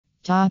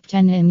Top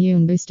 10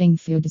 immune boosting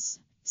foods.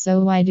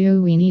 So, why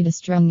do we need a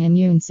strong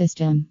immune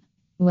system?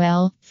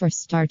 Well, for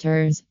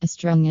starters, a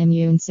strong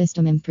immune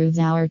system improves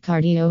our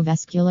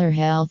cardiovascular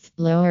health,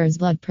 lowers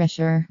blood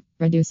pressure,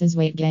 reduces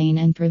weight gain,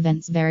 and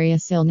prevents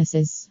various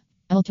illnesses.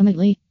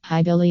 Ultimately,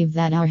 I believe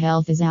that our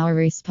health is our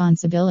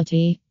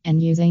responsibility,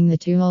 and using the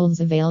tools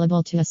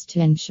available to us to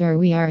ensure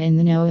we are in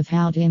the know of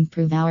how to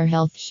improve our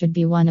health should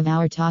be one of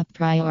our top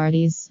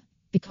priorities.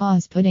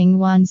 Because putting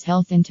one's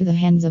health into the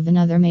hands of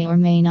another may or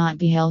may not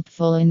be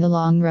helpful in the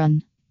long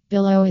run.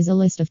 Below is a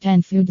list of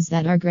 10 foods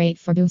that are great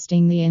for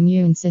boosting the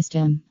immune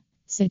system.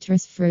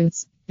 Citrus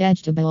fruits,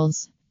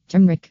 vegetables,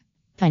 turmeric,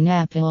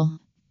 pineapple,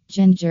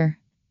 ginger,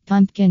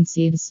 pumpkin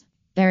seeds,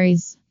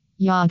 berries,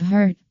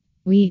 yogurt,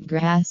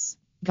 wheatgrass,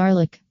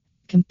 garlic.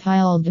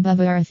 Compiled above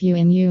are a few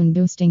immune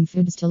boosting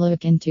foods to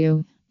look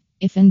into.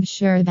 If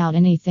unsure about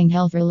anything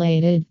health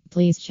related,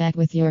 please check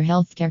with your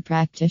healthcare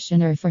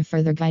practitioner for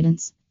further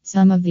guidance.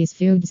 Some of these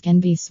foods can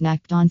be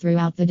snacked on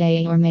throughout the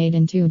day or made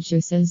into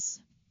juices.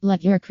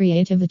 Let your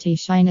creativity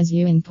shine as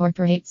you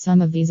incorporate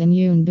some of these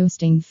immune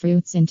boosting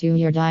fruits into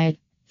your diet.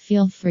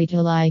 Feel free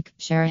to like,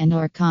 share, and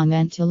or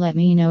comment to let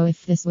me know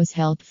if this was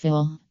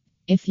helpful.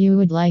 If you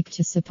would like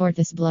to support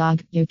this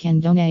blog, you can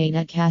donate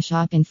at Cash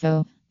App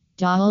info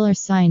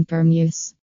 $% per muse.